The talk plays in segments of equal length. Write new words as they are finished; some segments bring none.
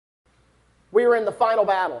We are in the final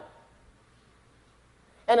battle.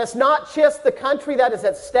 And it's not just the country that is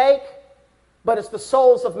at stake, but it's the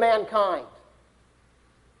souls of mankind.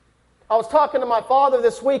 I was talking to my father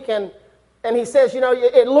this weekend, and he says,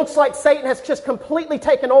 it looks like Satan has just completely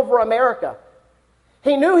taken over America.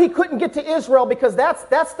 He knew he couldn't get to Israel because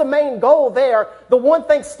that's the main goal there. The one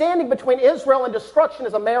thing standing between Israel and destruction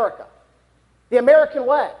is America. The American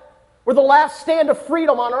way. We're the last stand of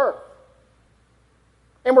freedom on earth.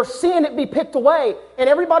 And we're seeing it be picked away. And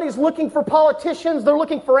everybody's looking for politicians. They're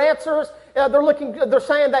looking for answers. They're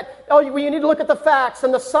saying that, you need to look at the facts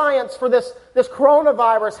and the science for this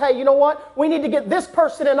coronavirus. Hey, you know what? We need to get this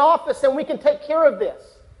person in office and we can take care of this.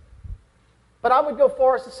 But I would go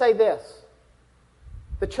far as to say this.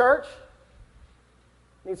 The church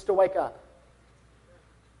needs to wake up.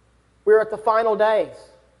 We're at the final days.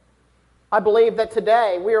 I believe that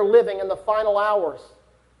today we are living in the final hours.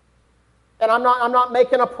 And I'm not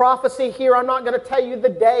making a prophecy here. I'm not going to tell you the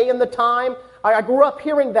day and the time. I grew up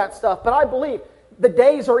hearing that stuff, but I believe the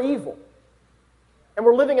days are evil. And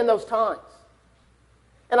we're living in those times.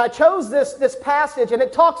 And I chose this passage, and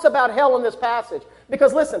it talks about hell in this passage.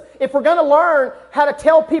 Because listen, if we're going to learn how to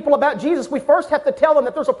tell people about Jesus, we first have to tell them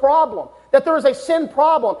that there's a problem, that there is a sin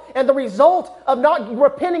problem. And the result of not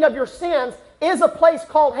repenting of your sins is a place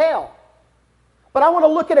called hell. But I want to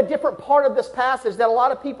look at a different part of this passage that a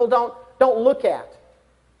lot of people don't look at.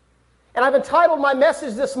 And I've entitled my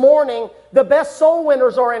message this morning, The Best Soul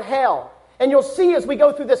Winners Are in Hell. And you'll see as we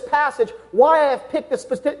go through this passage why I have picked this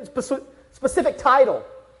specific title.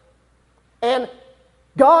 And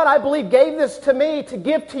God, I believe, gave this to me to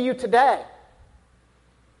give to you today.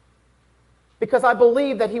 Because I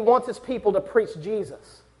believe that He wants His people to preach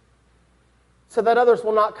Jesus so that others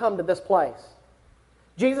will not come to this place.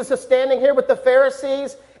 Jesus is standing here with the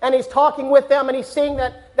Pharisees, and He's talking with them, and He's seeing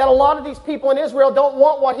that a lot of these people in Israel don't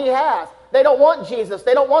want what He has. They don't want Jesus.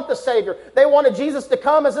 They don't want the Savior. They wanted Jesus to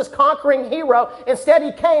come as this conquering hero. Instead,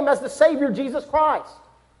 He came as the Savior, Jesus Christ.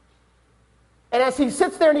 And as He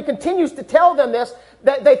sits there and He continues to tell them this,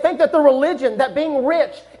 that they think that the religion, that being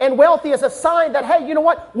rich and wealthy is a sign that, hey, you know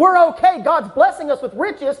what? We're okay. God's blessing us with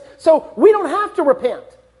riches, so we don't have to repent.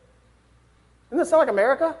 Doesn't this sound like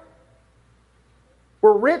America?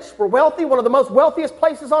 We're rich, we're wealthy, one of the most wealthiest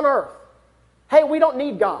places on earth. Hey, we don't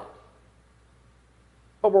need God.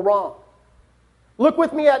 But we're wrong. Look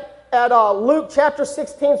with me at Luke chapter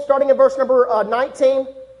 16, starting in verse number 19.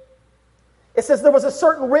 It says, there was a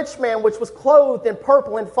certain rich man which was clothed in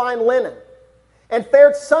purple and fine linen, and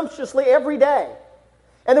fared sumptuously every day.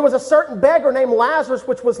 And there was a certain beggar named Lazarus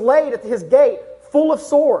which was laid at his gate, full of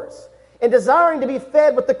sores, and desiring to be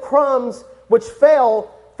fed with the crumbs which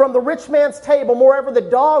fell from the rich man's table. Moreover, the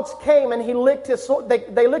dogs came and they licked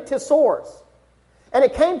his sores. And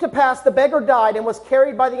it came to pass, the beggar died and was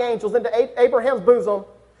carried by the angels into Abraham's bosom.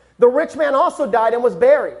 The rich man also died and was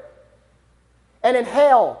buried. And in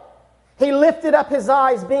hell he lifted up his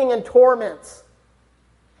eyes, being in torments,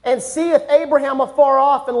 and seeth Abraham afar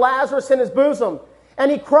off and Lazarus in his bosom. And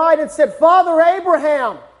he cried and said, Father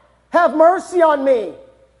Abraham, have mercy on me,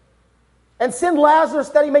 and send Lazarus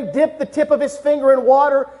that he may dip the tip of his finger in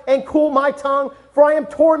water and cool my tongue, for I am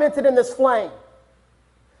tormented in this flame.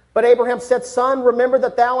 But Abraham said, Son, remember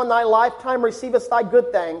that thou in thy lifetime receivest thy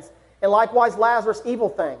good things, and likewise Lazarus evil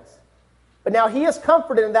things. But now he is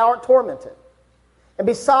comforted, and thou art tormented. And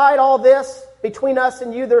beside all this, between us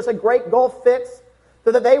and you, there is a great gulf fixed,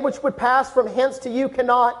 so that they which would pass from hence to you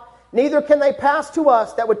cannot, neither can they pass to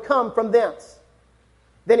us that would come from thence.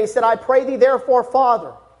 Then he said, I pray thee therefore,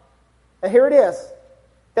 Father, and here it is,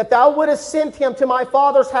 that thou wouldest send him to my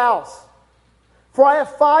father's house. For I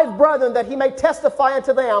have 5 brethren, that he may testify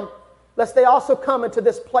unto them, lest they also come into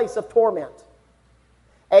this place of torment.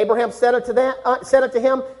 Abraham said unto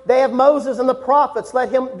him, They have Moses and the prophets,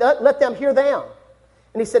 let them hear them.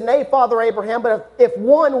 And he said, Nay, Father Abraham, but if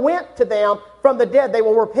one went to them from the dead, they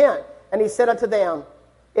will repent. And he said unto them,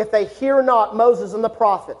 If they hear not Moses and the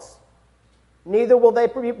prophets, neither will they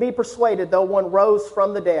be persuaded, though one rose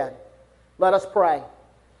from the dead. Let us pray.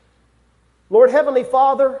 Lord Heavenly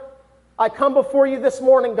Father, I come before you this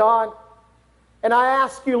morning, God, and I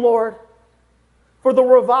ask you, Lord, for the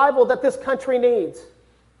revival that this country needs.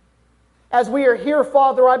 As we are here,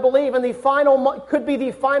 Father, I believe in could be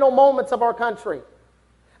the final moments of our country.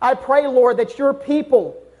 I pray, Lord, that your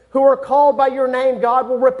people who are called by your name, God,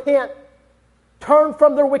 will repent, turn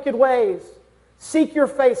from their wicked ways, seek your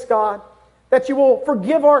face, God, that you will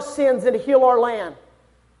forgive our sins and heal our land.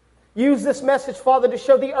 Use this message, Father, to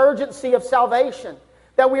show the urgency of salvation,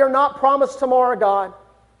 that we are not promised tomorrow, God.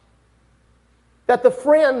 That the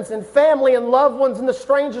friends and family and loved ones and the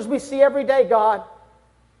strangers we see every day, God,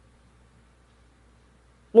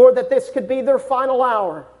 Lord, that this could be their final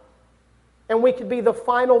hour. And we could be the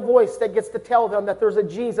final voice that gets to tell them that there's a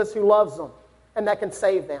Jesus who loves them and that can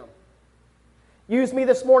save them. Use me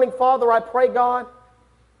this morning, Father, I pray, God.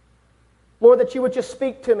 Lord, that you would just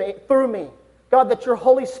speak to me, through me. God, that your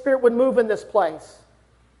Holy Spirit would move in this place.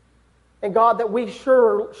 And God, that we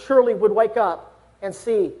surely would wake up and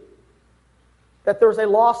see that there's a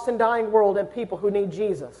lost and dying world and people who need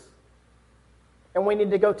Jesus. And we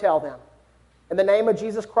need to go tell them. In the name of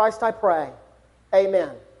Jesus Christ, I pray.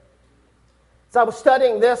 Amen. As I was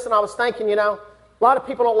studying this and I was thinking, a lot of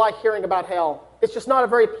people don't like hearing about hell. It's just not a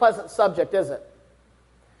very pleasant subject, is it?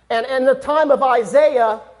 And in the time of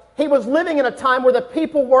Isaiah, he was living in a time where the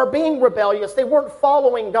people were being rebellious. They weren't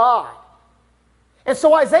following God. And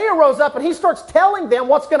so Isaiah rose up and he starts telling them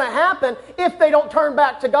what's going to happen if they don't turn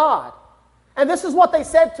back to God. And this is what they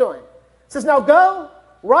said to him. It says, now go,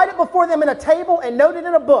 write it before them in a table and note it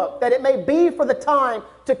in a book, that it may be for the time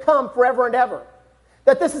to come forever and ever.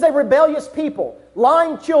 That this is a rebellious people,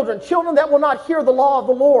 lying children, children that will not hear the law of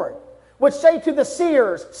the Lord, which say to the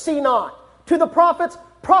seers, see not. To the prophets,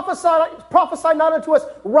 prophesy not unto us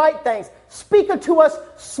right things. Speak unto us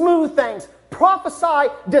smooth things.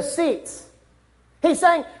 Prophesy deceits. He's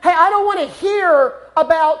saying, hey, I don't want to hear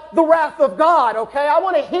about the wrath of God, okay? I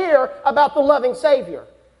want to hear about the loving Savior.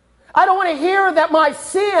 I don't want to hear that my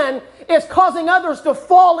sin is causing others to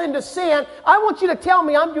fall into sin. I want you to tell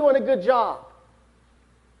me I'm doing a good job.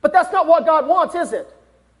 But that's not what God wants, is it?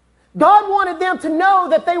 God wanted them to know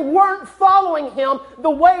that they weren't following Him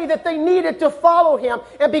the way that they needed to follow Him.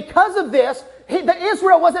 And because of this,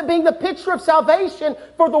 Israel wasn't being the picture of salvation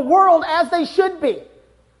for the world as they should be.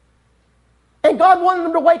 And God wanted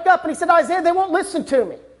them to wake up, and He said, Isaiah, they won't listen to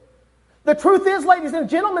me. The truth is, ladies and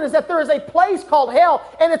gentlemen, is that there is a place called hell,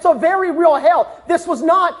 and it's a very real hell. This was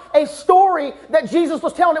not a story that Jesus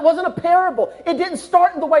was telling. It wasn't a parable. It didn't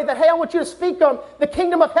start in the way that, hey, I want you to speak on the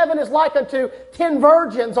kingdom of heaven is like unto 10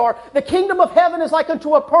 virgins, or the kingdom of heaven is like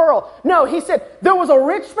unto a pearl. No, He said there was a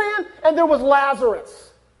rich man and there was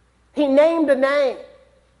Lazarus. He named a name.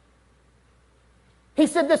 He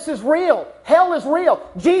said this is real. Hell is real.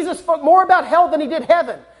 Jesus spoke more about hell than He did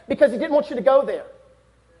heaven because He didn't want you to go there.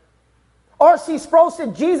 R.C. Sproul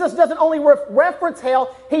said Jesus doesn't only reference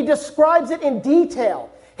hell, He describes it in detail.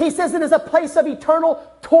 He says it is a place of eternal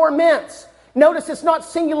torments. Notice it's not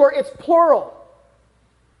singular, it's plural.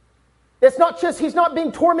 It's not just He's not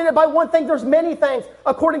being tormented by one thing, there's many things,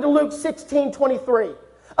 according to Luke 16:23.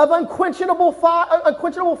 Of unquenchable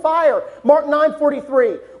fire, Mark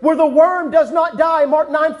 9:43. Where the worm does not die, Mark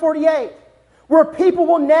 9:48. Where people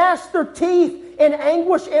will gnash their teeth in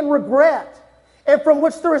anguish and regret, and from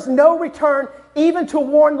which there is no return, even to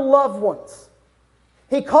warn loved ones.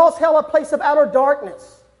 He calls hell a place of outer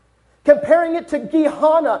darkness, comparing it to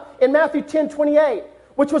Gehenna in Matthew 10:28,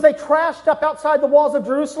 which was a trash dump outside the walls of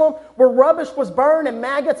Jerusalem where rubbish was burned and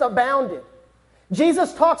maggots abounded.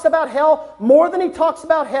 Jesus talks about hell more than He talks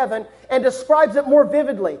about heaven and describes it more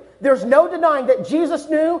vividly. There's no denying that Jesus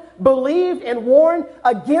knew, believed, and warned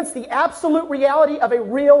against the absolute reality of a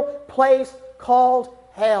real place called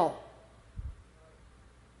hell.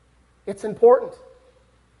 It's important.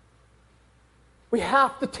 We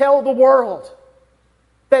have to tell the world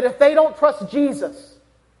that if they don't trust Jesus,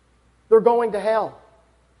 they're going to hell.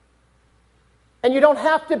 And you don't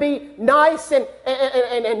have to be nice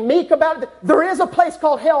and meek about it. There is a place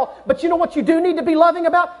called hell, but you know what you do need to be loving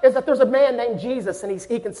about? Is that there's a man named Jesus and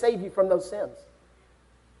He can save you from those sins.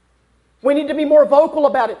 We need to be more vocal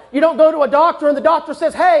about it. You don't go to a doctor and the doctor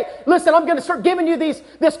says, hey, listen, I'm going to start giving you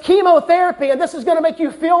this chemotherapy and this is going to make you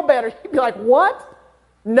feel better. You'd be like, what?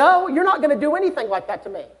 No, you're not going to do anything like that to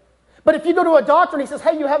me. But if you go to a doctor and he says,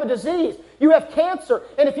 hey, you have a disease, you have cancer,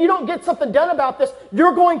 and if you don't get something done about this,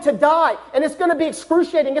 you're going to die, and it's going to be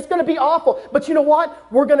excruciating, it's going to be awful, but you know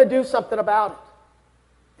what? We're going to do something about it.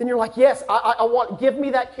 Then you're like, yes, I want, give me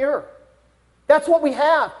that cure. That's what we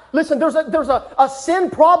have. Listen, there's a sin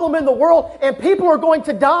problem in the world, and people are going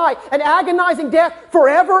to die an agonizing death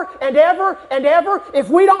forever and ever and ever if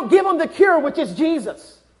we don't give them the cure, which is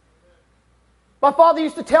Jesus. My father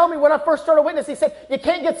used to tell me when I first started witnessing, he said, you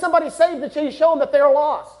can't get somebody saved until you show them that they're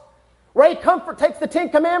lost. Ray Comfort takes the 10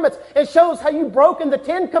 Commandments and shows how you've broken the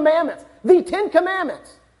 10 Commandments. The 10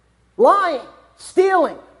 Commandments. Lying,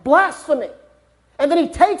 stealing, blasphemy. And then he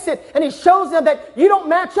takes it and he shows them that you don't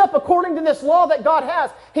match up according to this law that God has.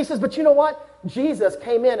 He says, but you know what? Jesus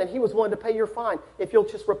came in and He was willing to pay your fine if you'll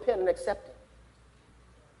just repent and accept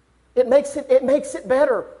it. It makes it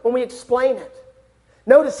better when we explain it.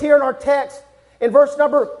 Notice here in our text, in verse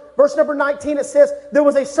number 19, it says, there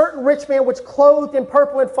was a certain rich man which clothed in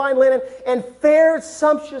purple and fine linen and fared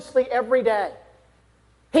sumptuously every day.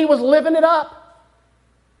 He was living it up.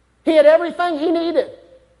 He had everything he needed.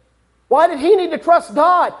 Why did he need to trust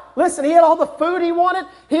God? Listen, he had all the food he wanted.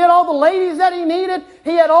 He had all the ladies that he needed.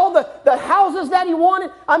 He had all the houses that he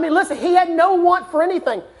wanted. I mean, listen, he had no want for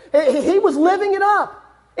anything. He was living it up.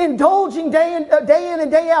 Indulging day in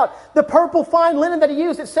and day out. The purple fine linen that he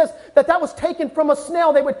used, it says that was taken from a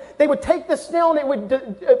snail. They would take this snail and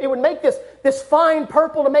it would make this fine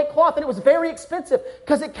purple to make cloth, and it was very expensive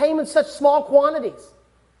because it came in such small quantities.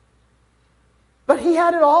 But he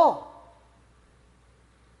had it all.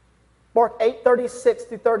 Mark 8:36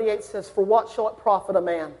 through 38 says, "For what shall it profit a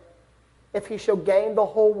man if he shall gain the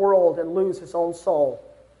whole world and lose his own soul?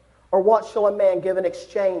 Or what shall a man give in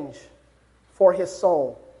exchange for his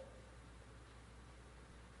soul?"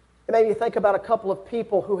 It made me think about a couple of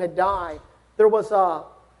people who had died. There was a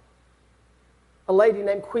lady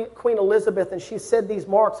named Queen Elizabeth, and she said these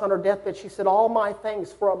marks on her deathbed. She said, "All my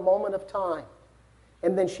things for a moment of time."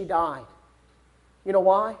 And then she died. You know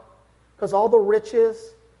why? Because all the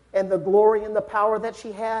riches and the glory and the power that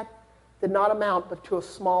she had did not amount but to a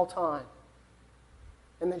small time.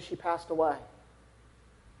 And then she passed away.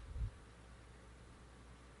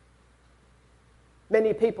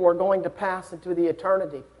 Many people are going to pass into the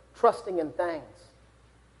eternity trusting in things.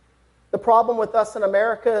 The problem with us in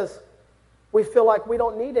America is we feel like we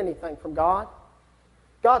don't need anything from God.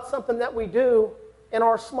 God's something that we do in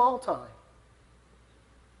our small time.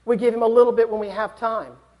 We give Him a little bit when we have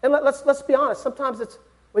time. And let's be honest, sometimes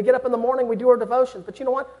we get up in the morning, we do our devotions, but you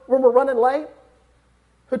know what? When we're running late,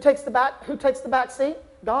 who takes the back seat?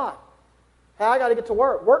 God. Hey, I got to get to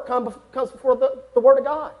work. Work comes before the Word of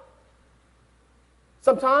God.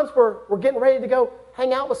 Sometimes we're getting ready to go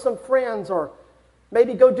hang out with some friends or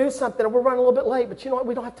maybe go do something and we're running a little bit late, but you know what?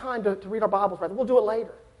 We don't have time to read our Bibles right. We'll do it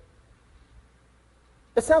later.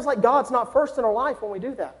 It sounds like God's not first in our life when we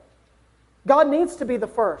do that. God needs to be the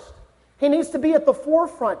first. He needs to be at the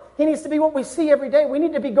forefront. He needs to be what we see every day. We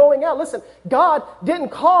need to be going out. Listen, God didn't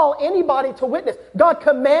call anybody to witness. God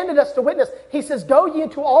commanded us to witness. He says, "Go ye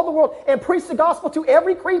into all the world and preach the gospel to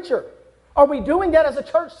every creature." Are we doing that as a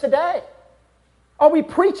church today? Are we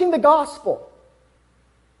preaching the gospel?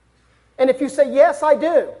 And if you say, "Yes, I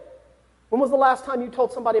do," when was the last time you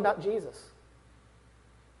told somebody about Jesus?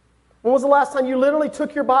 When was the last time you literally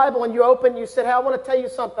took your Bible and you opened and you said, "Hey, I want to tell you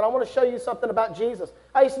something. I want to show you something about Jesus"?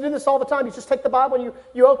 I used to do this all the time. You just take the Bible and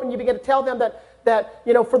you open and you begin to tell them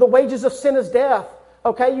that for the wages of sin is death.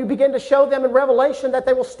 Okay, you begin to show them in Revelation that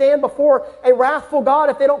they will stand before a wrathful God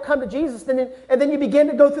if they don't come to Jesus. And then you begin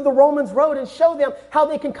to go through the Romans road and show them how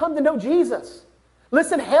they can come to know Jesus.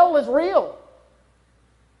 Listen, hell is real.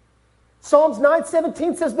 Psalms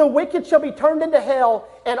 9:17 says, "The wicked shall be turned into hell,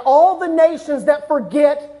 and all the nations that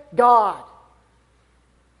forget God."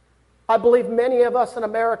 I believe many of us in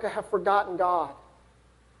America have forgotten God.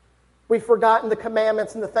 We've forgotten the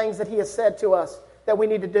commandments and the things that He has said to us that we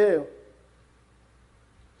need to do.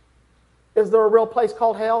 Is there a real place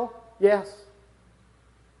called hell? Yes.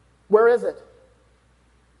 Where is it?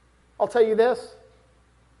 I'll tell you this.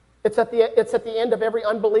 It's at the end of every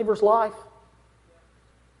unbeliever's life.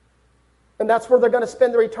 And that's where they're going to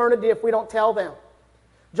spend their eternity if we don't tell them.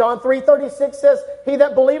 John 3:36 says, "He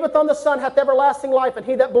that believeth on the Son hath everlasting life, and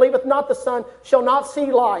he that believeth not the Son shall not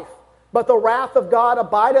see life, but the wrath of God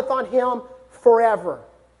abideth on him forever."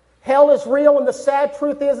 Hell is real, and the sad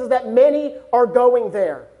truth is that many are going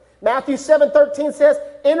there. Matthew 7:13 says,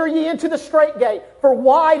 "Enter ye into the strait gate, for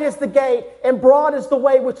wide is the gate, and broad is the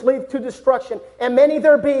way which leadeth to destruction, and many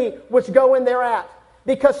there be which go in thereat.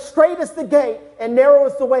 Because strait is the gate, and narrow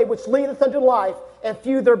is the way which leadeth unto life, and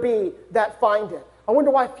few there be that find it." I wonder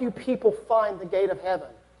why few people find the gate of heaven.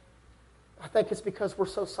 I think it's because we're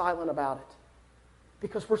so silent about it.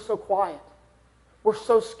 Because we're so quiet. We're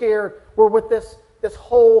so scared. We're with this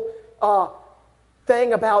whole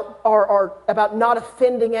thing about not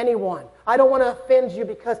offending anyone. I don't want to offend you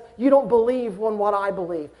because you don't believe in what I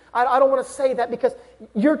believe. I don't want to say that because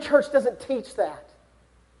your church doesn't teach that.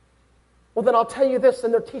 Well, then I'll tell you this,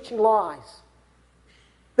 and they're teaching lies.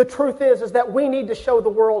 The truth is that we need to show the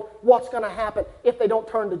world what's going to happen if they don't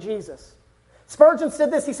turn to Jesus. Spurgeon said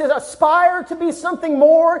this. He says, "Aspire to be something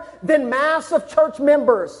more than mass of church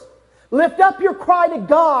members. Lift up your cry to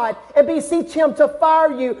God and beseech Him to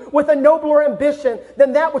fire you with a nobler ambition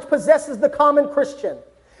than that which possesses the common Christian,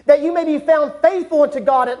 that you may be found faithful unto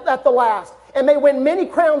God at the last, and may win many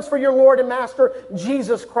crowns for your Lord and Master,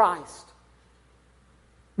 Jesus Christ."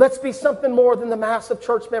 Let's be something more than the mass of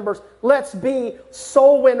church members. Let's be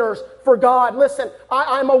soul winners for God. Listen,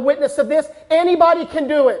 I'm a witness of this. Anybody can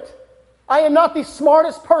do it. I am not the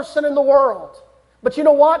smartest person in the world. But you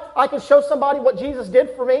know what? I can show somebody what Jesus did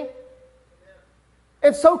for me.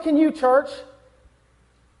 And so can you, church.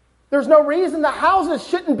 There's no reason the houses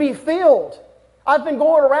shouldn't be filled. I've been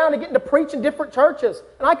going around and getting to preach in different churches.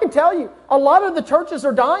 And I can tell you, a lot of the churches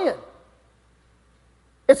are dying.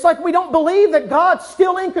 It's like we don't believe that God's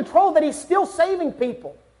still in control, that He's still saving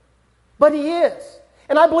people. But He is.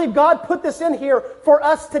 And I believe God put this in here for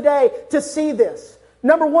us today to see this.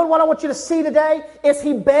 Number one, what I want you to see today is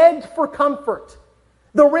He begged for comfort.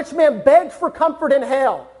 The rich man begged for comfort in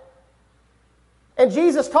hell. And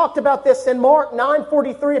Jesus talked about this in Mark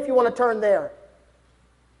 9:43, if you want to turn there.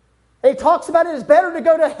 And He talks about it is better to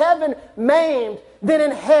go to heaven maimed than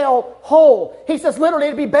in hell whole. He says literally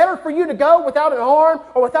it'd be better for you to go without an arm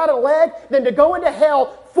or without a leg than to go into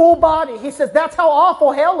hell full body. He says that's how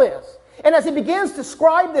awful hell is. And as He begins to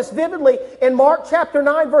describe this vividly in Mark chapter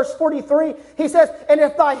 9 verse 43, He says, and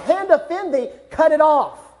if thy hand offend thee, cut it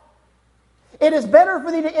off. It is better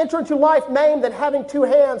for thee to enter into life maimed than having two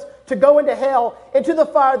hands to go into hell, into the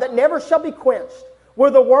fire that never shall be quenched,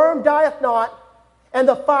 where the worm dieth not, and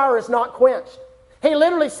the fire is not quenched. He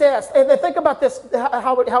literally says, and think about this,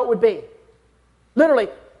 how it would be. Literally,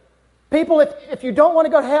 people, if you don't want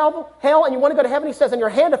to go to hell and you want to go to heaven, He says, and your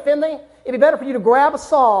hand offend thee, it'd be better for you to grab a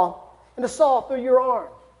saw and to saw through your arm.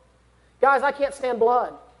 Guys, I can't stand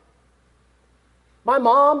blood. My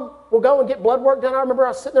mom will go and get blood work done. I remember I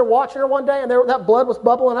was sitting there watching her one day, and that blood was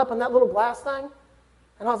bubbling up in that little glass thing.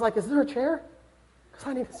 And I was like, is there a chair? Because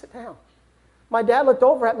I need to sit down. My dad looked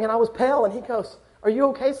over at me, and I was pale, and he goes, are you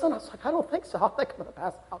okay, son? I was like, I don't think so. I think I'm going to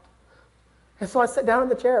pass out. And so I sat down in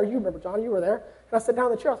the chair. You remember, John, you were there. And I sat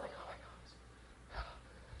down in the chair. I was like, oh, my gosh.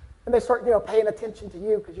 And they start, paying attention to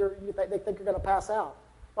you because they think you're going to pass out.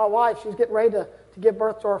 My wife, she was getting ready to give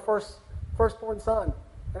birth to our firstborn son.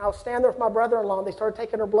 And I was standing there with my brother-in-law, and they started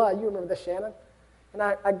taking her blood. You remember this, Shannon? And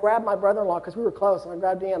I grabbed my brother-in-law because we were close, and I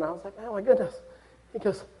grabbed Ian. I was like, oh, my goodness. He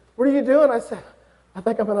goes, what are you doing? I said, I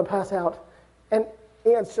think I'm going to pass out. And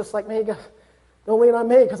Ian's just like me. He goes, don't lean on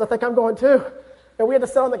me because I think I'm going too. And we had to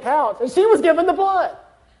sit on the couch, and she was giving the blood.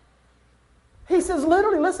 He says,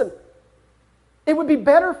 literally, listen, it would be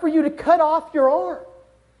better for you to cut off your arm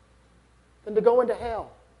than to go into hell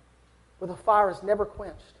where the fire is never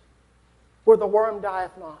quenched, where the worm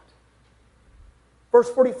dieth not. Verse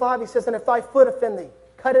 45, he says, and if thy foot offend thee,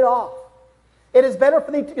 cut it off. It is better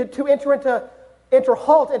for thee to enter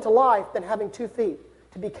halt into life than having 2 feet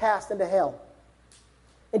to be cast into hell,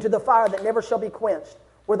 into the fire that never shall be quenched,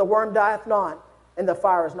 where the worm dieth not, and the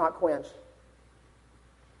fire is not quenched.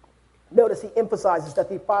 Notice he emphasizes that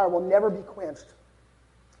the fire will never be quenched.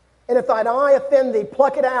 And if thine eye offend thee,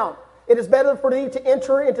 pluck it out. It is better for thee to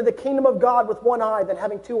enter into the kingdom of God with one eye than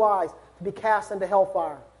having 2 eyes to be cast into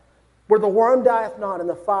hellfire, where the worm dieth not and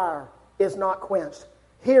the fire is not quenched.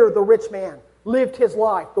 Here the rich man lived his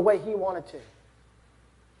life the way he wanted to.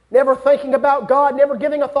 Never thinking about God, never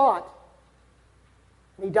giving a thought.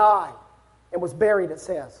 And he died and was buried, it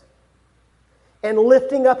says. And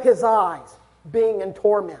lifting up his eyes, being in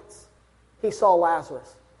torments, he saw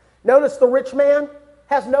Lazarus. Notice the rich man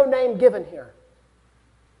has no name given here.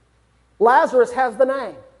 Lazarus has the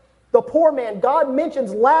name. The poor man, God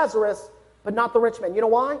mentions Lazarus, but not the rich man. You know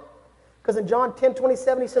why? Because in John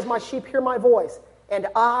 10:27, he says, my sheep hear my voice, and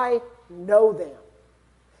I know them,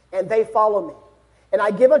 and they follow me. And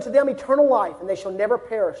I give unto them eternal life, and they shall never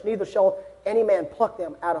perish, neither shall any man pluck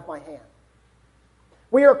them out of my hand.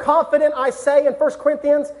 We are confident, I say in 1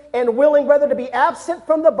 Corinthians, and willing rather to be absent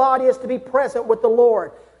from the body as to be present with the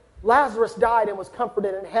Lord. Lazarus died and was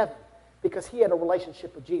comforted in heaven because he had a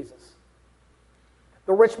relationship with Jesus.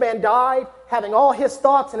 The rich man died, having all his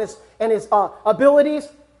thoughts and his abilities,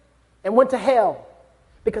 and went to hell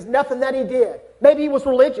because nothing that he did. Maybe he was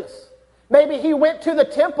religious. Maybe he went to the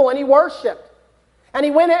temple and he worshiped. And he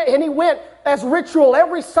went as ritual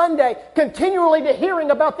every Sunday, continually to hearing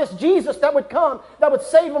about this Jesus that would come, that would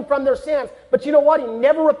save them from their sins. But you know what? He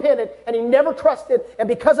never repented and he never trusted. And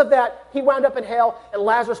because of that, he wound up in hell and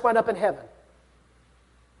Lazarus wound up in heaven.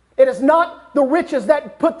 It is not the riches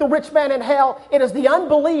that put the rich man in hell. It is the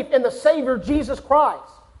unbelief in the Savior, Jesus Christ.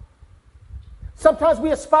 Sometimes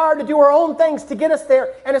we aspire to do our own things to get us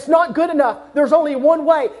there, and it's not good enough. There's only one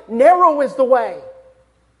way. Narrow is the way.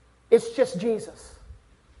 It's just Jesus.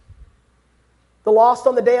 The lost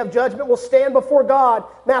on the day of judgment will stand before God.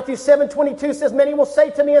 Matthew 7:22 says, many will say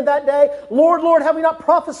to me in that day, Lord, Lord, have we not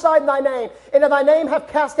prophesied in thy name? And in thy name have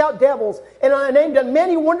cast out devils, and in thy name done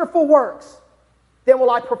many wonderful works. Then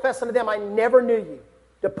will I profess unto them, I never knew you.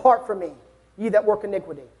 Depart from me, ye that work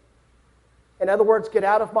iniquity. In other words, get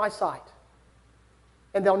out of my sight.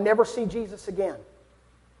 And they'll never see Jesus again.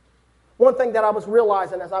 One thing that I was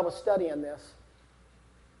realizing as I was studying this,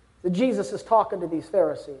 that Jesus is talking to these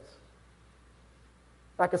Pharisees.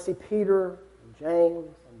 I could see Peter and James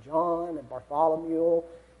and John and Bartholomew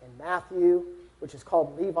and Matthew, which is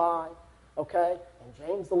called Levi, okay? And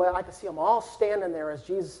James the Levite. I could see them all standing there as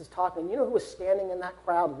Jesus is talking. You know who was standing in that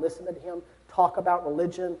crowd listening to him talk about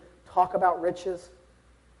religion, talk about riches?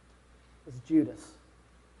 It was Judas.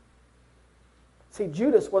 See,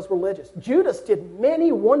 Judas was religious. Judas did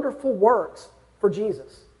many wonderful works for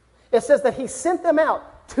Jesus. It says that he sent them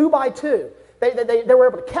out 2 by 2. They were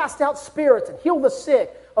able to cast out spirits and heal the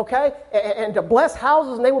sick, okay? And to bless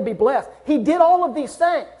houses and they would be blessed. He did all of these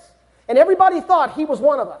things. And everybody thought he was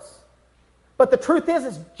one of us. But the truth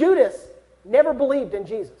is Judas never believed in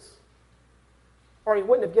Jesus. Or he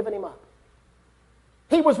wouldn't have given him up.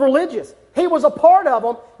 He was religious. He was a part of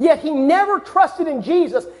them, yet he never trusted in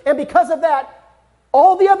Jesus. And because of that,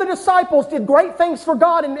 all the other disciples did great things for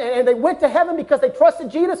God, and they went to heaven because they trusted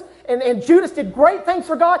Jesus, and Judas did great things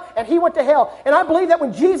for God, and he went to hell. And I believe that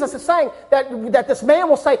when Jesus is saying that this man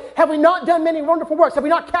will say, have we not done many wonderful works? Have we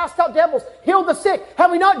not cast out devils, healed the sick?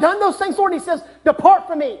 Have we not done those things, Lord? He says, depart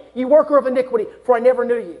from me, you worker of iniquity, for I never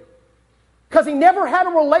knew you. Because he never had a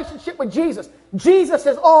relationship with Jesus. Jesus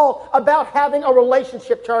is all about having a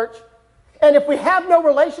relationship, church. And if we have no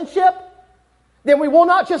relationship, then we will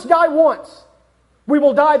not just die once. We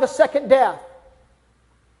will die the second death.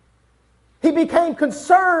 He became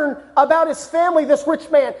concerned about his family, this rich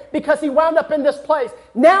man, because he wound up in this place.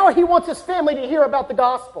 Now he wants his family to hear about the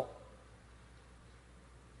gospel,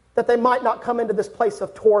 that they might not come into this place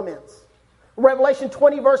of torments. Revelation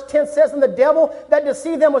 20 verse 10 says, and the devil that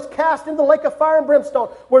deceived them was cast into the lake of fire and brimstone,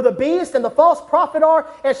 where the beast and the false prophet are,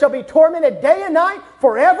 and shall be tormented day and night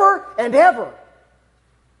forever and ever.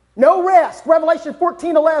 No rest. Revelation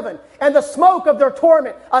 14:11. And the smoke of their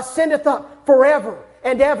torment ascendeth up forever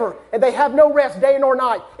and ever. And they have no rest day nor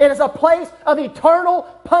night. It is a place of eternal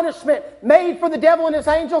punishment made for the devil and his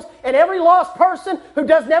angels. And every lost person who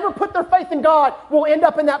does never put their faith in God will end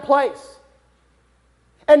up in that place.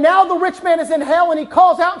 And now the rich man is in hell, and he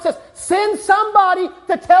calls out and says, send somebody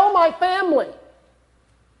to tell my family.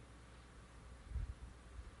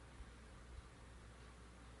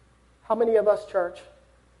 How many of us, church,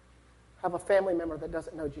 have a family member that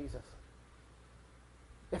doesn't know Jesus?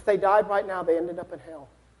 If they died right now, they ended up in hell.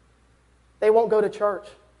 They won't go to church.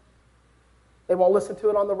 They won't listen to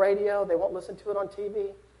it on the radio. They won't listen to it on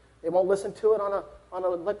TV. They won't listen to it on an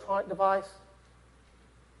electronic device.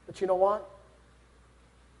 But you know what?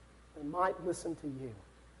 They might listen to you.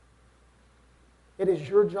 It is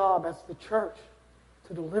your job as the church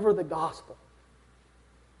to deliver the gospel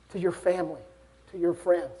to your family, to your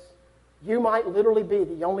friends. You might literally be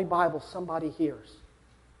the only Bible somebody hears.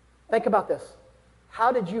 Think about this.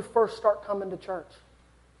 How did you first start coming to church?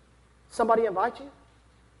 Somebody invite you?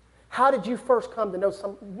 How did you first come to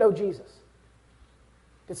know Jesus?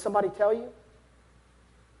 Did somebody tell you?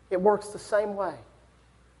 It works the same way.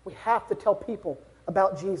 We have to tell people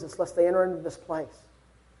about Jesus lest they enter into this place.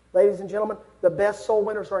 Ladies and gentlemen, the best soul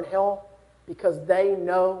winners are in hell because they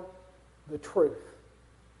know the truth.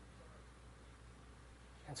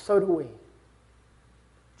 And so do we.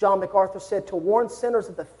 John MacArthur said, to warn sinners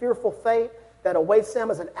of the fearful fate that awaits them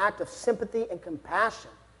is an act of sympathy and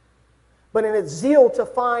compassion. But in its zeal to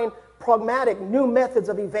find pragmatic new methods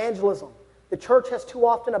of evangelism, the church has too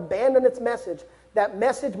often abandoned its message. That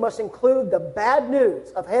message must include the bad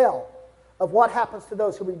news of hell, of what happens to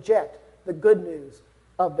those who reject the good news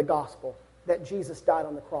of the gospel, that Jesus died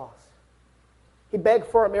on the cross. He begged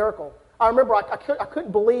for a miracle. I remember I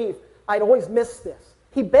couldn't believe I'd always missed this.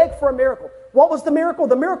 He begged for a miracle. What was the miracle?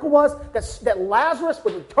 The miracle was that Lazarus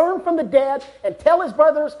would return from the dead and tell his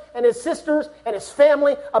brothers and his sisters and his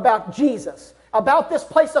family about Jesus, about this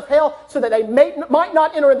place of hell, so that they might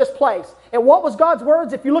not enter in this place. And what was God's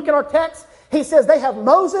words? If you look at our text, he says they have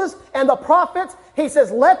Moses and the prophets. He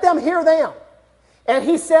says, let them hear them. And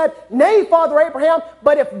he said, nay, Father Abraham,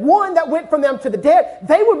 but if one that went from them to the dead,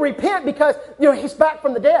 they would repent because he's back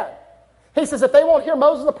from the dead. He says if they won't hear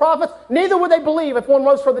Moses and the prophets, neither would they believe if one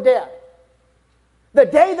rose from the dead. The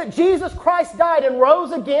day that Jesus Christ died and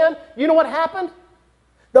rose again, you know what happened?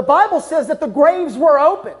 The Bible says that the graves were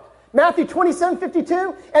opened. Matthew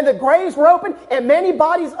 27:52, and the graves were opened, and many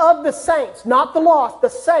bodies of the saints, not the lost, the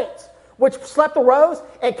saints, which slept arose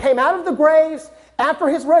and came out of the graves after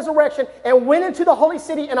his resurrection and went into the holy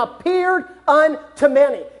city and appeared unto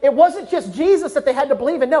many. It wasn't just Jesus that they had to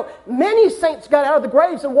believe in. No, many saints got out of the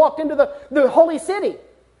graves and walked into the holy city.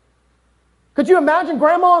 Could you imagine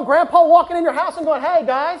Grandma and Grandpa walking in your house and going, hey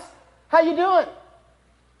guys, how you doing?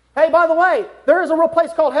 Hey, by the way, there is a real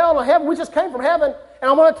place called hell and heaven. We just came from heaven,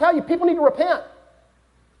 and I'm going to tell you, people need to repent.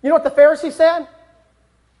 You know what the Pharisees said?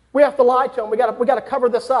 We have to lie to them. We got to cover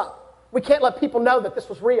this up. We can't let people know that this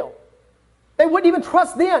was real. They wouldn't even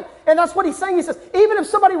trust then. And that's what he's saying. He says, even if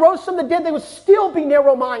somebody rose from the dead, they would still be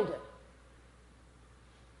narrow-minded.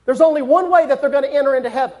 There's only one way that they're going to enter into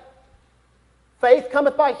heaven. Faith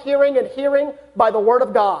cometh by hearing, and hearing by the Word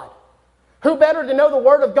of God. Who better to know the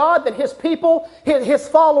Word of God than His people, His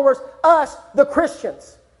followers, us, the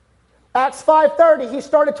Christians? Acts 5:30, he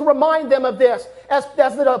started to remind them of this as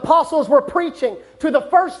the apostles were preaching to the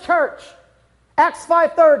first church. Acts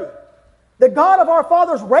 5:30. The God of our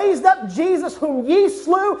fathers raised up Jesus, whom ye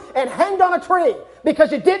slew and hanged on a tree,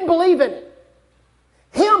 because you didn't believe in it.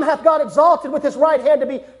 Him hath God exalted with His right hand to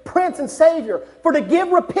be Prince and Savior, for to give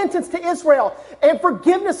repentance to Israel and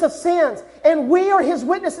forgiveness of sins. And we are His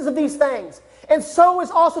witnesses of these things. And so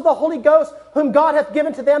is also the Holy Ghost, whom God hath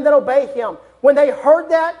given to them that obey Him. When they heard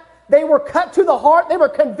that, they were cut to the heart, they were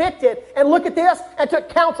convicted, and look at this, and took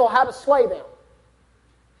counsel how to slay them.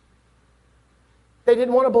 They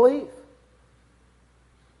didn't want to believe.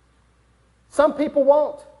 Some people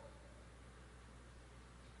won't.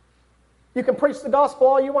 You can preach the gospel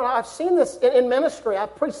all you want. I've seen this in ministry.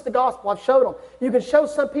 I've preached the gospel. I've showed them. You can show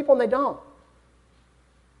some people and they don't.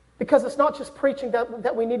 Because it's not just preaching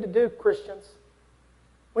that we need to do, Christians.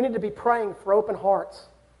 We need to be praying for open hearts.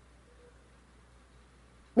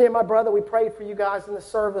 Me and my brother, we prayed for you guys in the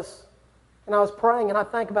service. And I was praying and I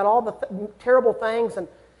think about all the terrible things and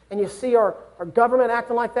you see our government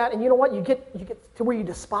acting like that, and you know what? You get to where you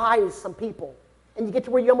despise some people, and you get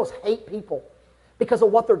to where you almost hate people because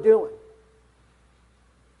of what they're doing.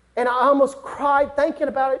 And I almost cried thinking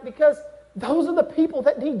about it, because those are the people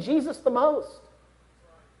that need Jesus the most.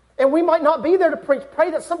 And we might not be there to preach.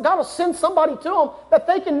 Pray that God will send somebody to them that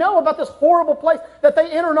they can know about this horrible place that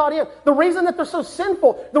they enter not in. The reason that they're so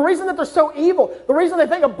sinful, the reason that they're so evil, the reason they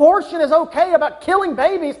think abortion is okay about killing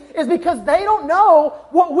babies is because they don't know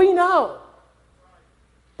what we know.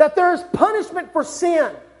 That there's punishment for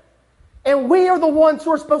sin. And we are the ones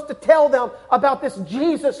who are supposed to tell them about this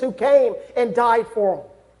Jesus who came and died for them.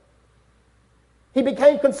 He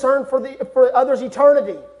became concerned for others'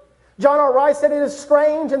 eternity. John R. Rice said, it is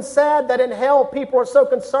strange and sad that in hell people are so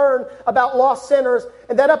concerned about lost sinners,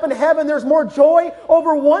 and that up in heaven there's more joy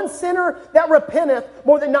over one sinner that repenteth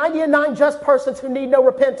more than 99 just persons who need no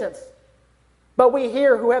repentance. But we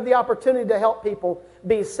here who have the opportunity to help people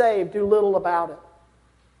be saved do little about it.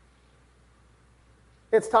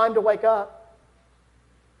 It's time to wake up.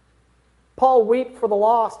 Paul wept for the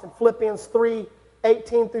lost in Philippians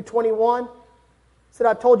 3:18-21. He said,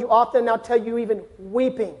 I've told you often, now tell you even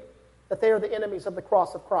weeping, that they are the enemies of the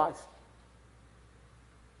cross of Christ.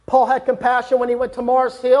 Paul had compassion when he went to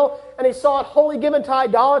Mars Hill and he saw it wholly given to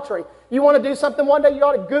idolatry. You want to do something one day, you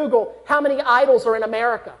ought to Google how many idols are in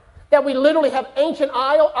America. That we literally have ancient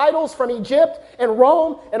idols from Egypt and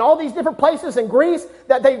Rome and all these different places in Greece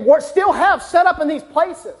that they still have set up in these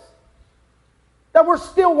places. That we're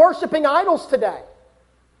still worshiping idols today.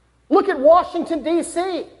 Look at Washington,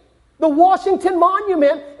 D.C. The Washington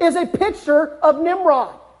Monument is a picture of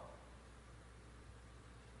Nimrod.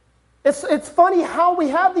 It's funny how we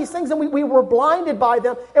have these things and we were blinded by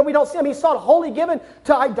them and we don't see them. He saw it wholly given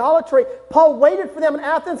to idolatry. Paul waited for them in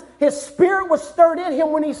Athens. His spirit was stirred in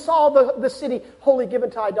him when he saw the city wholly given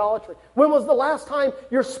to idolatry. When was the last time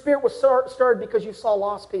your spirit was stirred because you saw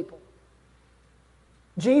lost people?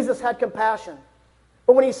 Jesus had compassion.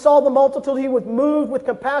 But when he saw the multitude, he was moved with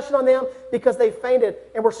compassion on them because they fainted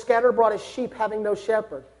and were scattered abroad as sheep having no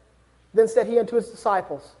shepherd. Then said he unto his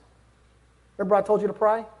disciples, remember I told you to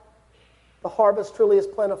pray? The harvest truly is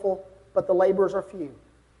plentiful, but the laborers are few.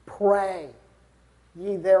 Pray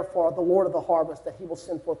ye therefore the Lord of the harvest that he will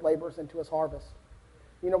send forth laborers into his harvest.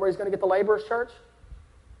 You know where he's going to get the laborers, church?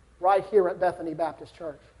 Right here at Bethany Baptist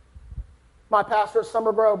Church. My pastor at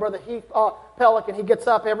Summer Grove, Brother Heath Pelican, he gets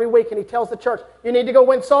up every week and he tells the church, you need to go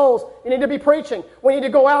win souls. You need to be preaching. We need to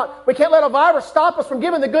go out. We can't let a virus stop us from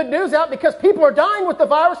giving the good news out because people are dying with the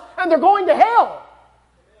virus and they're going to hell.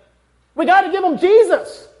 We got to give them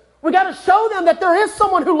Jesus. We got to show them that there is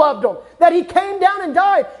someone who loved them, that he came down and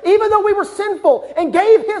died, even though we were sinful, and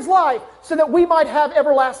gave his life so that we might have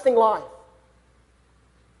everlasting life.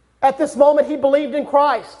 At this moment, he believed in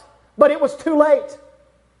Christ, but it was too late.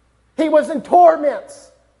 He was in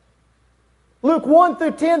torments. Luke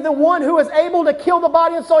 1-10, the one who is able to kill the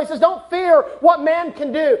body and soul, he says, don't fear what man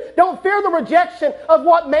can do. Don't fear the rejection of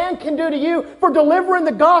what man can do to you for delivering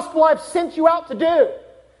the gospel I've sent you out to do.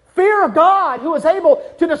 Fear of God who is able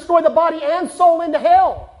to destroy the body and soul into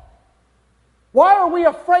hell. Why are we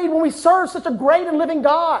afraid when we serve such a great and living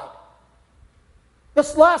God?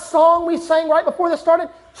 This last song we sang right before this started,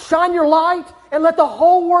 shine your light and let the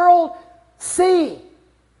whole world see.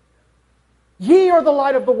 Ye are the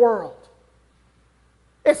light of the world.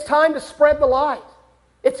 It's time to spread the light.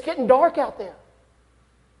 It's getting dark out there.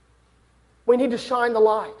 We need to shine the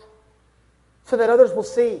light so that others will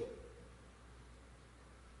see.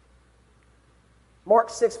 Mark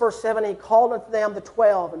 6, verse 7, He called unto them the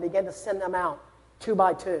 12 and began to send them out 2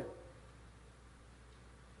 by 2.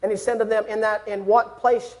 And He said to them, in what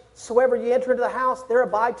place soever ye enter into the house, there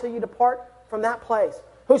abide till you depart from that place.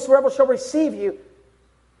 Whosoever shall receive you,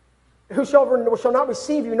 whosoever shall not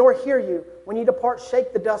receive you nor hear you, when you depart,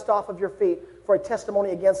 shake the dust off of your feet for a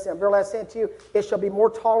testimony against them. Verily I say unto you, it shall be more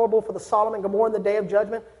tolerable for the Sodom and Gomorrah in the day of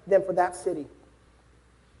judgment than for that city.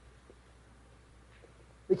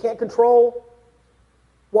 We can't control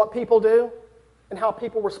what people do and how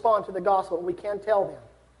people respond to the gospel. We can tell them.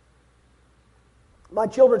 My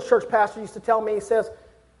children's church pastor used to tell me, he says,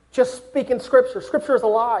 just speak in Scripture. Scripture is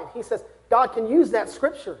alive. He says, God can use that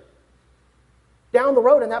Scripture down the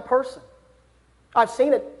road in that person. I've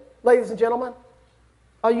seen it, ladies and gentlemen.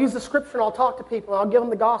 I'll use the Scripture and I'll talk to people and I'll give them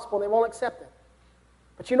the gospel and they won't accept it.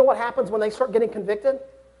 But you know what happens when they start getting convicted?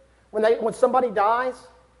 When somebody dies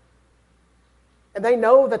and they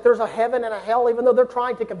know that there's a heaven and a hell, even though they're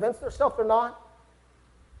trying to convince themselves they're not.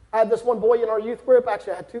 I had this one boy in our youth group.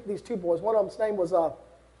 Actually, I had these two boys. One of them's name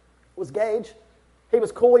was Gage. He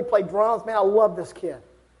was cool. He played drums. Man, I love this kid.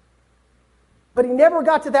 But he never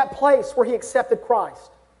got to that place where he accepted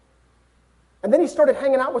Christ. And then he started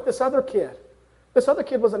hanging out with this other kid. This other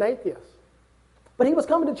kid was an atheist. But he was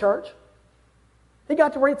coming to church. He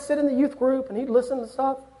got to where he'd sit in the youth group and he'd listen to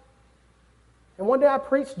stuff. And one day I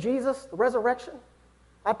preached Jesus, the resurrection.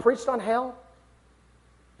 I preached on hell.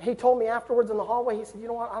 He told me afterwards in the hallway, he said, you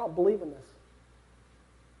know what, I don't believe in this.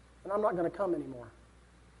 And I'm not going to come anymore.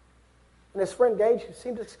 And his friend Gage, who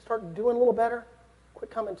seemed to start doing a little better, quit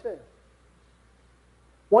coming too.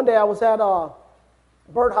 One day I was at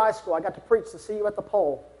Byrd High School. I got to preach to See You at the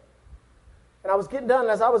Pole. And I was getting done, and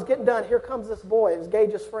as I was getting done, here comes this boy. It was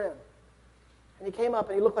Gage's friend. And he came up,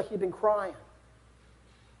 and he looked like he'd been crying.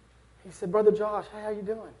 He said, Brother Josh, hey, how you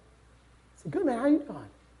doing? I said, good, man, how you doing?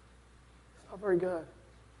 It's not very good.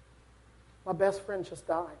 My best friend just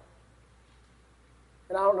died.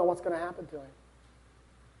 And I don't know what's going to happen to him.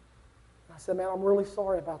 And I said, man, I'm really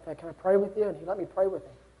sorry about that. Can I pray with you? And he let me pray with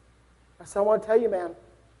him. I said, I want to tell you, man,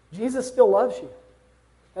 Jesus still loves you.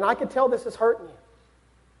 And I can tell this is hurting you.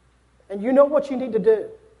 And you know what you need to do.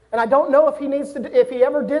 And I don't know if he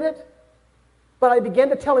ever did it, but I began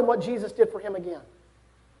to tell him what Jesus did for him again.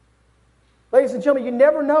 Ladies and gentlemen, you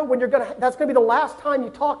never know when that's going to be the last time you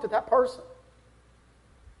talk to that person.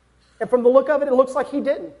 And from the look of it, it looks like he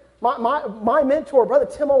didn't. My mentor, Brother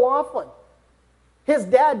Tim O'Laughlin, his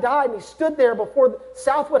dad died, and he stood there before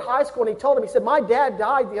Southwood High School, and he told him, he said, my dad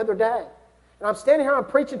died the other day. And I'm standing here, I'm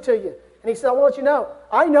preaching to you. And he said, I want to let you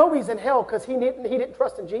I know he's in hell because he didn't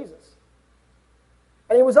trust in Jesus.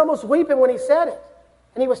 And he was almost weeping when he said it.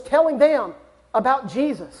 And he was telling them about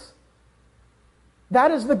Jesus.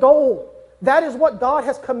 That is the goal. That is what God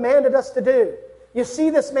has commanded us to do. You see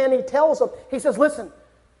this man, he tells them, he says, listen,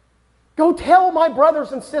 go tell my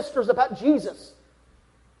brothers and sisters about Jesus.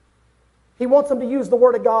 He wants them to use the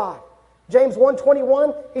Word of God. James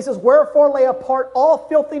 1:21, he says, wherefore lay apart all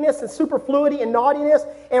filthiness and superfluity and naughtiness,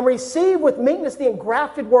 and receive with meekness the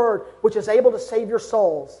engrafted Word, which is able to save your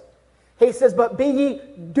souls. He says, but be ye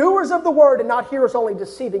doers of the Word and not hearers only,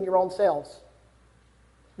 deceiving your own selves.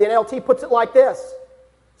 The NLT puts it like this.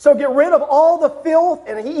 So get rid of all the filth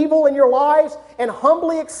and evil in your lives and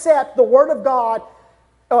humbly accept the Word of God,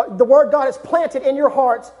 the Word God has planted in your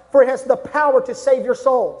hearts, for it has the power to save your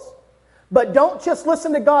souls. But don't just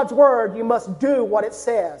listen to God's Word, you must do what it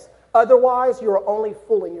says. Otherwise, you are only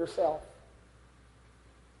fooling yourself.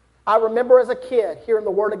 I remember as a kid hearing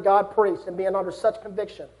the Word of God preached and being under such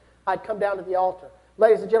conviction, I'd come down to the altar.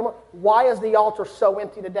 Ladies and gentlemen, why is the altar so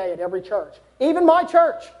empty today at every church? Even my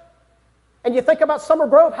church. And you think about Summer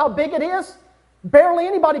Grove, how big it is? Barely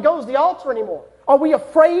anybody goes to the altar anymore. Are we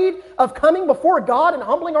afraid of coming before God and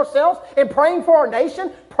humbling ourselves and praying for our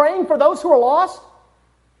nation, praying for those who are lost?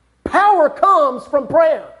 Power comes from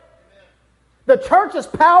prayer. The church's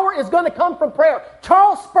power is going to come from prayer.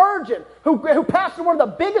 Charles Spurgeon, who pastored one of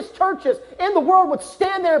the biggest churches in the world, would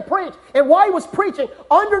stand there and preach. And while he was preaching,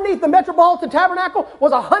 underneath the Metropolitan Tabernacle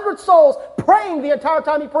was 100 souls praying the entire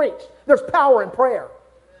time he preached. There's power in prayer.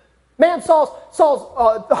 Man saw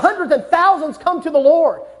hundreds and thousands come to the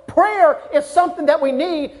Lord. Prayer is something that we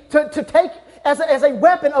need to take as a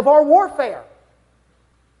weapon of our warfare.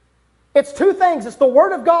 It's two things. It's the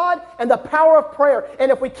Word of God and the power of prayer.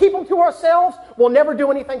 And if we keep them to ourselves, we'll never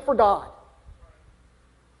do anything for God.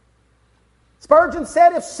 Spurgeon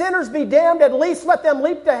said, if sinners be damned, at least let them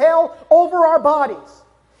leap to hell over our bodies.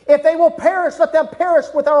 If they will perish, let them perish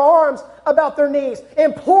with our arms about their knees,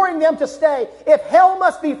 imploring them to stay. If hell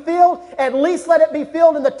must be filled, at least let it be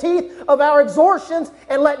filled in the teeth of our extortions,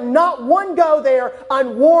 and let not one go there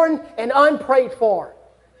unwarned and unprayed for.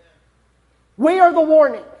 We are the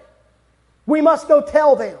warning. We must go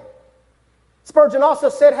tell them. Spurgeon also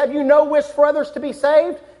said, have you no wish for others to be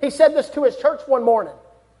saved? He said this to his church one morning.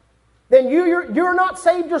 Then you're not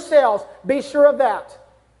saved yourselves. Be sure of that.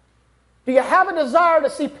 Do you have a desire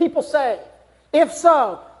to see people saved? If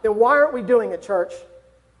so, then why aren't we doing it, church?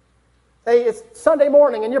 Hey, it's Sunday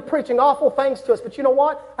morning and you're preaching awful things to us, but you know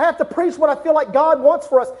what? I have to preach what I feel like God wants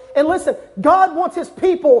for us. And listen, God wants His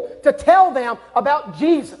people to tell them about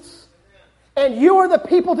Jesus. And you are the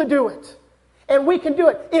people to do it. And we can do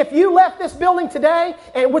it. If you left this building today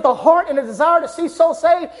and with a heart and a desire to see souls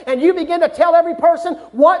saved, and you begin to tell every person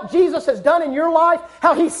what Jesus has done in your life,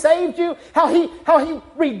 how He saved you, how he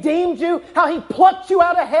redeemed you, how He plucked you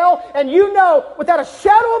out of hell, and you know without a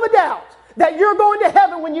shadow of a doubt that you're going to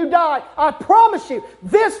heaven when you die, I promise you,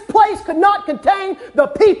 this place could not contain the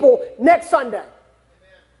people next Sunday.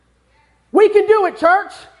 We can do it,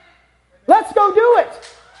 church. Let's go do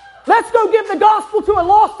it. Let's go give the gospel to a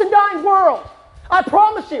lost and dying world. I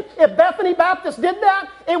promise you, if Bethany Baptist did that,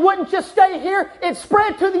 it wouldn't just stay here. It'd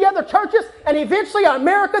spread to the other churches, and eventually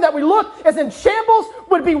America that we look as in shambles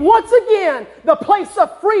would be once again the place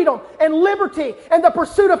of freedom and liberty and the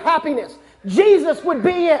pursuit of happiness. Jesus would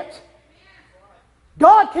be it.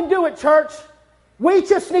 God can do it, church. We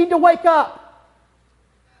just need to wake up.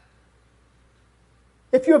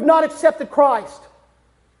 If you have not accepted Christ,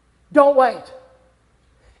 don't wait.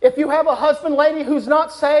 If you have a husband, lady, who's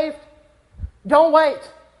not saved, don't wait.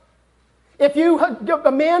 If you,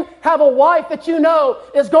 men, have a wife that you know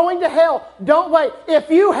is going to hell, don't wait.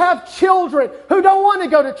 If you have children who don't want to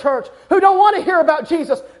go to church, who don't want to hear about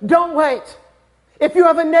Jesus, don't wait. If you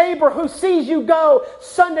have a neighbor who sees you go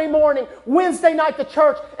Sunday morning, Wednesday night to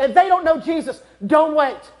church, and they don't know Jesus, don't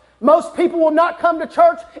wait. Most people will not come to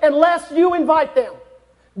church unless you invite them.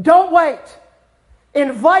 Don't wait.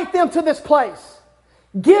 Invite them to this place.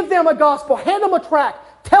 Give them a gospel. Hand them a tract.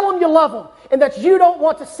 Tell them you love them and that you don't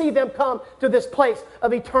want to see them come to this place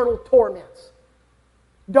of eternal torments.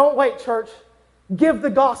 Don't wait, church. Give the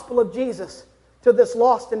gospel of Jesus to this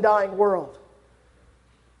lost and dying world.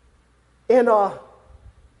 In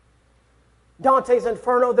Dante's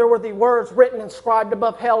Inferno, there were the words written inscribed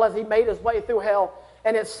above hell as he made his way through hell.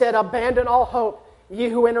 And it said, abandon all hope, ye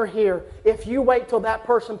who enter here. If you wait till that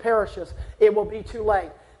person perishes, it will be too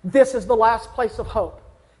late. This is the last place of hope,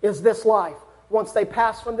 is this life. Once they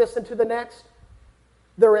pass from this into the next,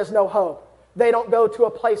 there is no hope. They don't go to a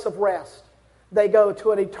place of rest. They go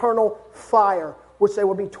to an eternal fire, which they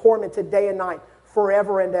will be tormented day and night,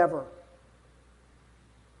 forever and ever.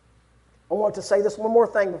 I want to say this one more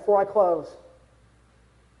thing before I close.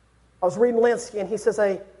 I was reading Linsky, and he says,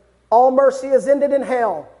 all mercy is ended in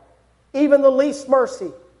hell, even the least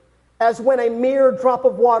mercy, as when a mere drop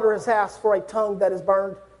of water is asked for a tongue that is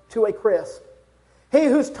burned to a crisp. He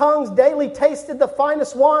whose tongues daily tasted the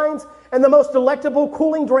finest wines and the most delectable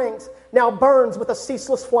cooling drinks now burns with a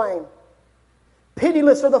ceaseless flame.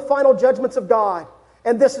 Pitiless are the final judgments of God,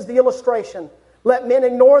 and this is the illustration. Let men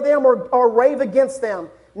ignore them or rave against them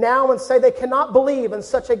now and say they cannot believe in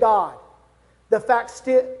such a God. The facts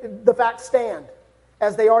stand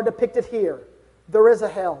as they are depicted here. There is a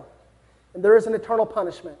hell, and there is an eternal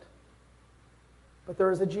punishment, but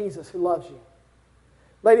there is a Jesus who loves you.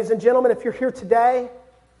 Ladies and gentlemen, if you're here today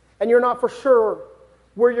and you're not for sure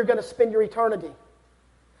where you're going to spend your eternity,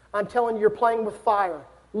 I'm telling you, you're playing with fire,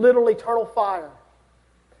 literal eternal fire.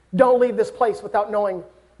 Don't leave this place without knowing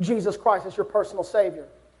Jesus Christ as your personal Savior.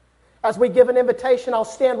 As we give an invitation, I'll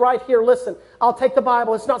stand right here. Listen, I'll take the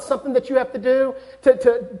Bible. It's not something that you have to do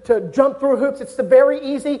to jump through hoops. It's the very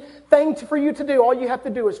easy thing for you to do. All you have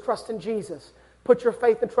to do is trust in Jesus. Put your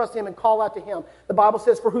faith and trust in Him and call out to Him. The Bible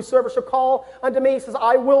says, for whosoever shall call unto me, He says,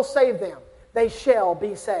 I will save them. They shall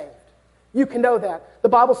be saved. You can know that. The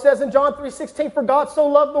Bible says in John 3:16, for God so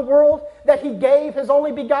loved the world that He gave His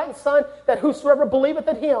only begotten Son, that whosoever believeth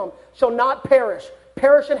in Him shall not perish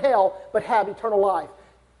in hell, but have eternal life.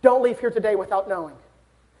 Don't leave here today without knowing.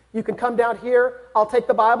 You can come down here. I'll take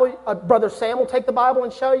the Bible. Brother Sam will take the Bible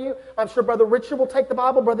and show you. I'm sure Brother Richard will take the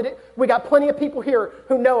Bible. We got plenty of people here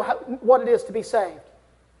who know what it is to be saved.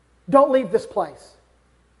 Don't leave this place.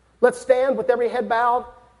 Let's stand with every head bowed,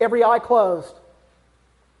 every eye closed.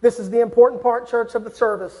 This is the important part, church, of the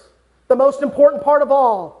service. The most important part of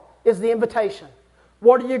all is the invitation.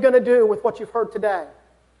 What are you going to do with what you've heard today?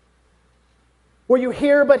 Will you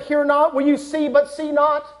hear but hear not? Will you see but see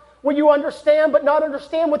not? Will you understand but not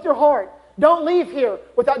understand with your heart? Don't leave here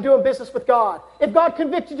without doing business with God. If God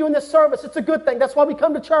convicted you in this service, it's a good thing. That's why we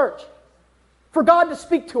come to church. For God to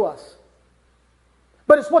speak to us.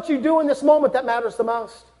 But it's what you do in this moment that matters the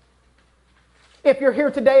most. If you're here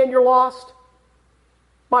today and you're lost,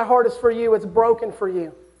 my heart is for you. It's broken for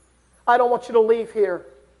you. I don't want you to leave here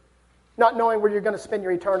not knowing where you're going to spend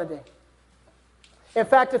your eternity. In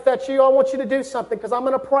fact, if that's you, I want you to do something, because I'm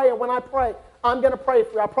going to pray, and when I pray, I'm going to pray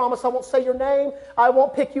for you. I promise I won't say your name. I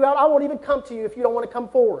won't pick you out. I won't even come to you if you don't want to come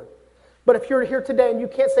forward. But if you're here today and you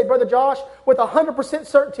can't say, Brother Josh, with 100%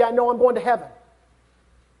 certainty, I know I'm going to heaven,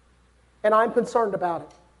 and I'm concerned about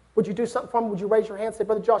it. Would you do something for me? Would you raise your hand and say,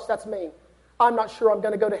 Brother Josh, that's me. I'm not sure I'm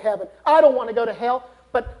going to go to heaven. I don't want to go to hell,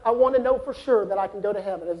 but I want to know for sure that I can go to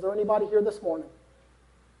heaven. Is there anybody here this morning?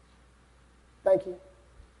 Thank you.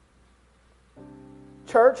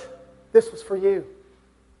 Church, this was for you.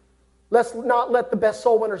 Let's not let the best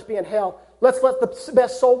soul winners be in hell. Let's let the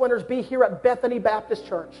best soul winners be here at Bethany Baptist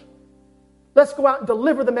Church. Let's go out and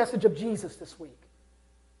deliver the message of Jesus this week.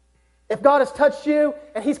 If God has touched you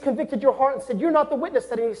and He's convicted your heart and said, you're not the witness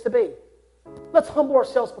that He needs to be, let's humble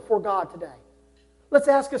ourselves before God today. Let's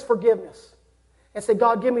ask His forgiveness and say,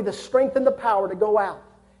 God, give me the strength and the power to go out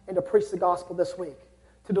and to preach the gospel this week,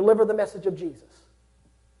 to deliver the message of Jesus.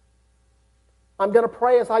 I'm going to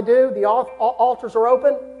pray as I do. The altars are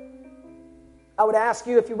open. I would ask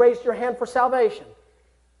you, if you raised your hand for salvation,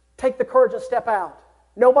 take the courage and step out.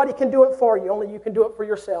 Nobody can do it for you. Only you can do it for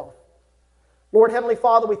yourself. Lord, Heavenly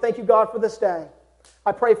Father, we thank you, God, for this day.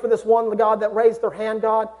 I pray for this one, God, that raised their hand,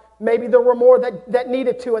 God. Maybe there were more that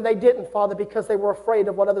needed to, and they didn't, Father, because they were afraid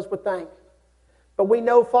of what others would think. But we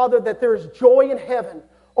know, Father, that there is joy in heaven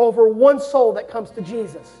over one soul that comes to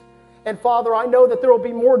Jesus. And Father, I know that there will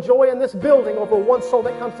be more joy in this building over one soul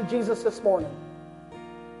that comes to Jesus this morning.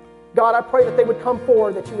 God, I pray that they would come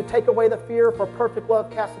forward, that you would take away the fear, for perfect love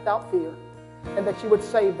casteth out fear, and that you would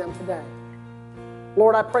save them today.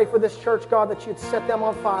 Lord, I pray for this church, God, that you'd set them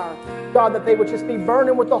on fire. God, that they would just be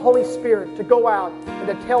burning with the Holy Spirit to go out and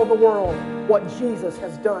to tell the world what Jesus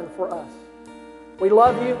has done for us. We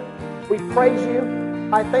love you. We praise you.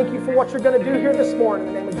 I thank you for what you're going to do here this morning.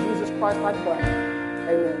 In the name of Jesus Christ, I pray.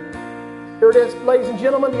 Amen. Here it is, ladies and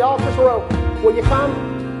gentlemen. The altars are open. Will you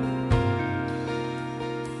come?